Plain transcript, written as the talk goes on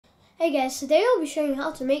Hey guys, today I'll be showing you how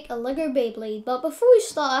to make a Lego Beyblade, but before we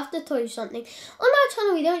start I have to tell you something. On our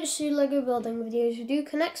channel we don't just do Lego building videos, we do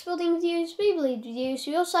Connects building videos, Beyblade videos.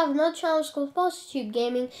 We also have another channel called Parsatube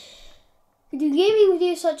Gaming. We do gaming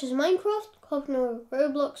videos such as Minecraft,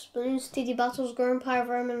 Roblox, Bloons, TD Battles, Grow Empire,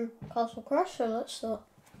 Vermin, Castle Crash. So let's start.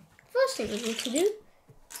 First thing we need to do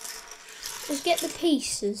is get the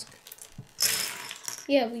pieces.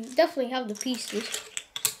 Yeah, we definitely have the pieces.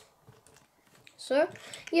 So,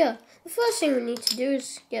 yeah, the first thing we need to do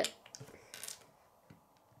is get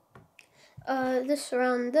this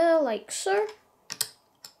around there, like so.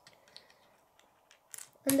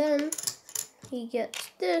 And then he gets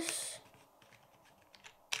this.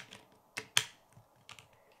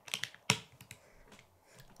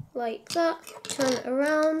 Like that. Turn it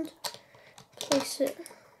around. Place it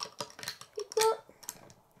like that.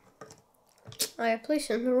 I placed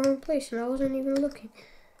it in the wrong place and I wasn't even looking.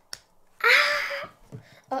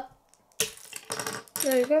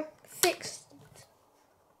 There we go. Fixed it.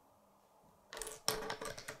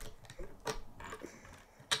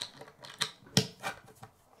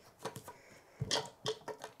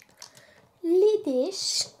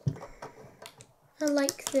 This. I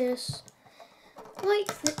like this. Like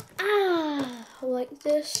this. Like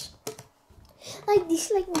this. Like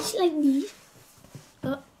this, like this, like this.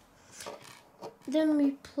 Then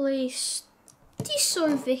we place this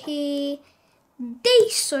over here.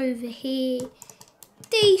 This over here.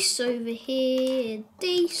 This over here,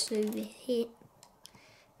 this over here.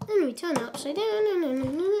 Then we turn it upside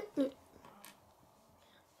down.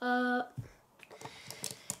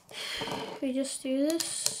 We just do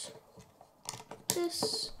this,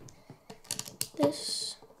 this.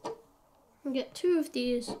 We get two of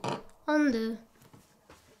these under.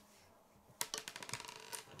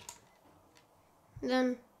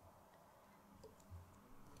 Then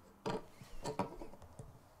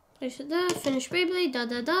place it there, finish Beyblade,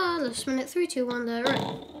 let's spin it 3, 2, 1, there, right.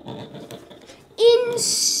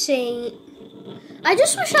 Insane. I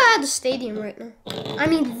just wish I had a stadium right now. I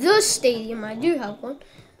mean, the stadium, I do have one.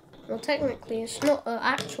 Well, technically, it's not an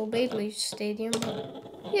actual Beyblade stadium, but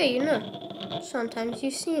yeah, you know. Sometimes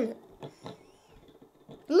you've seen it.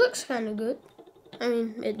 It looks kind of good. I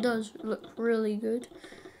mean, it does look really good.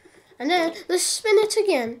 And then, let's spin it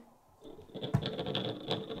again.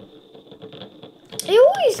 It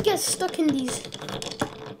always gets stuck in these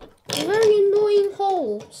very annoying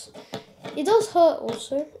holes. It does hurt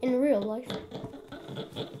also in real life.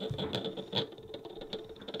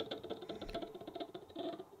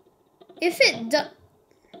 If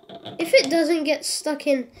it doesn't get stuck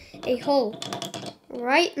in a hole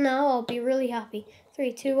right now, I'll be really happy.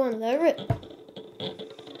 3, 2, 1, there it.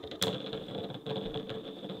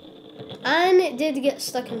 And it did get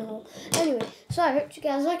stuck in the hole. Anyway, so I hope you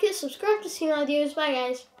guys like it. Subscribe to see my videos. Bye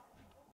guys.